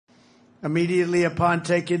Immediately upon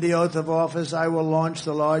taking the oath of office, I will launch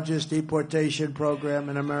the largest deportation program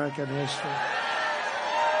in American history.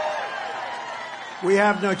 We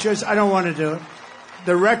have no choice. I don't want to do it.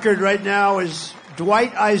 The record right now is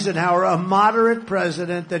Dwight Eisenhower, a moderate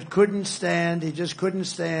president that couldn't stand, he just couldn't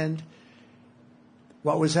stand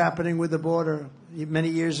what was happening with the border many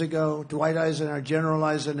years ago. Dwight Eisenhower, General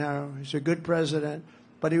Eisenhower, he's a good president,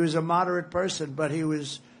 but he was a moderate person, but he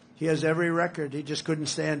has every record. He just couldn't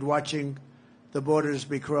stand watching the borders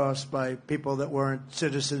be crossed by people that weren't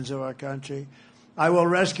citizens of our country. I will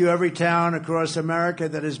rescue every town across America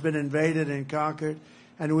that has been invaded and conquered,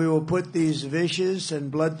 and we will put these vicious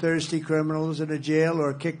and bloodthirsty criminals in a jail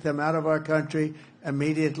or kick them out of our country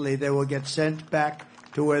immediately. They will get sent back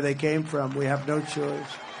to where they came from. We have no choice.